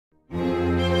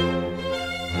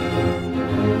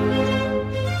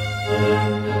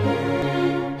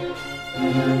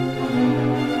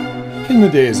In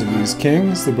the Days of These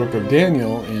Kings, the Book of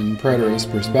Daniel in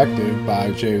Preterist Perspective by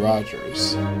J.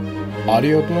 Rogers.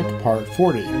 Audiobook Part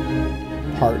 40.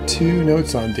 Part 2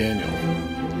 Notes on Daniel.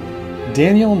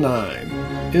 Daniel 9.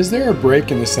 Is there a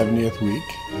break in the 70th week?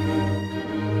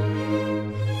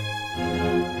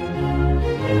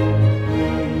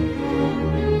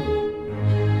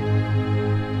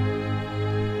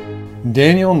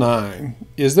 Daniel 9.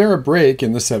 Is there a break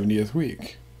in the 70th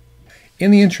week? In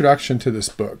the introduction to this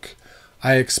book,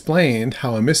 I explained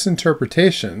how a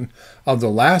misinterpretation of the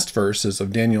last verses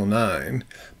of Daniel 9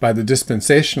 by the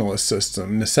dispensationalist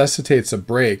system necessitates a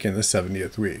break in the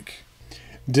 70th week.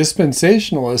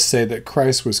 Dispensationalists say that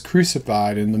Christ was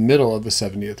crucified in the middle of the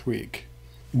 70th week.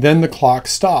 Then the clock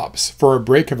stops for a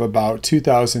break of about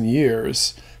 2,000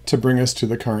 years to bring us to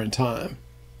the current time.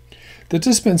 The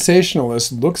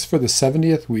dispensationalist looks for the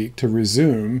 70th week to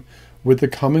resume with the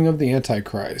coming of the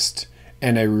Antichrist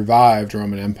and a revived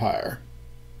Roman Empire.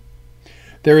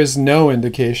 There is no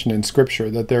indication in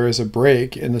Scripture that there is a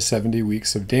break in the 70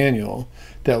 weeks of Daniel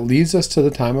that leads us to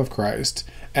the time of Christ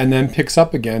and then picks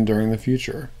up again during the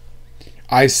future.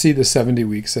 I see the 70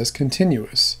 weeks as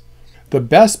continuous. The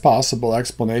best possible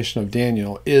explanation of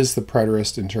Daniel is the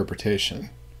preterist interpretation.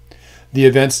 The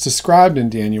events described in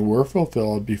Daniel were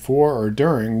fulfilled before or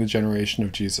during the generation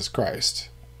of Jesus Christ.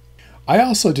 I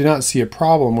also do not see a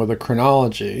problem with a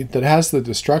chronology that has the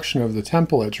destruction of the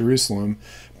temple at Jerusalem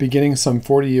beginning some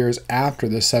 40 years after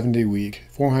the 70-week,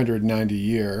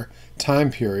 490-year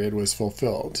time period was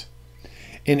fulfilled.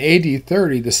 In AD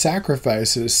 30, the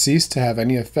sacrifices ceased to have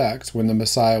any effect when the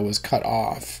Messiah was cut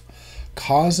off,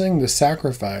 causing the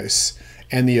sacrifice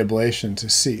and the oblation to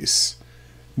cease.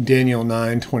 Daniel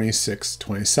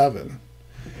 9:26-27.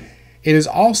 It is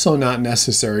also not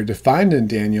necessary to find in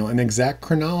Daniel an exact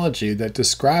chronology that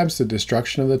describes the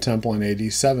destruction of the temple in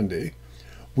AD 70.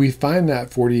 We find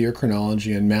that 40-year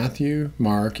chronology in Matthew,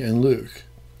 Mark, and Luke.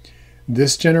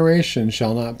 This generation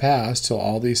shall not pass till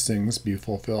all these things be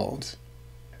fulfilled.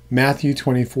 Matthew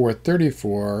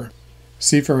 24:34.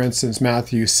 See, for instance,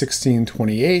 Matthew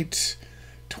 16:28,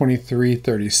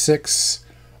 23:36,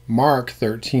 Mark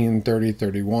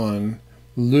 13:30-31,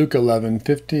 Luke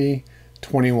 11:50,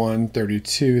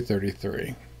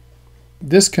 21:32-33.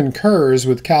 This concurs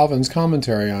with Calvin's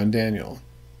commentary on Daniel.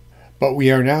 But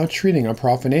we are now treating a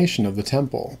profanation of the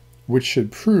temple, which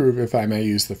should prove, if I may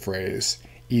use the phrase,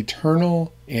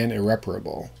 eternal and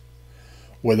irreparable.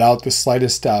 Without the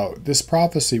slightest doubt, this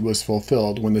prophecy was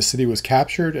fulfilled when the city was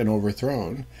captured and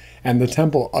overthrown, and the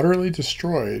temple utterly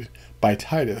destroyed by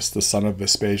Titus, the son of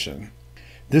Vespasian.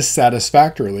 This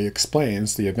satisfactorily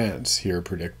explains the events here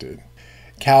predicted.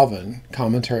 Calvin,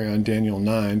 Commentary on Daniel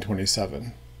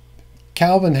 9:27.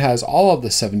 Calvin has all of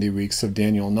the 70 weeks of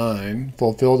Daniel 9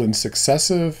 fulfilled in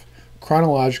successive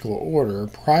chronological order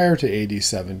prior to AD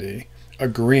 70,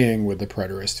 agreeing with the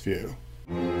preterist view.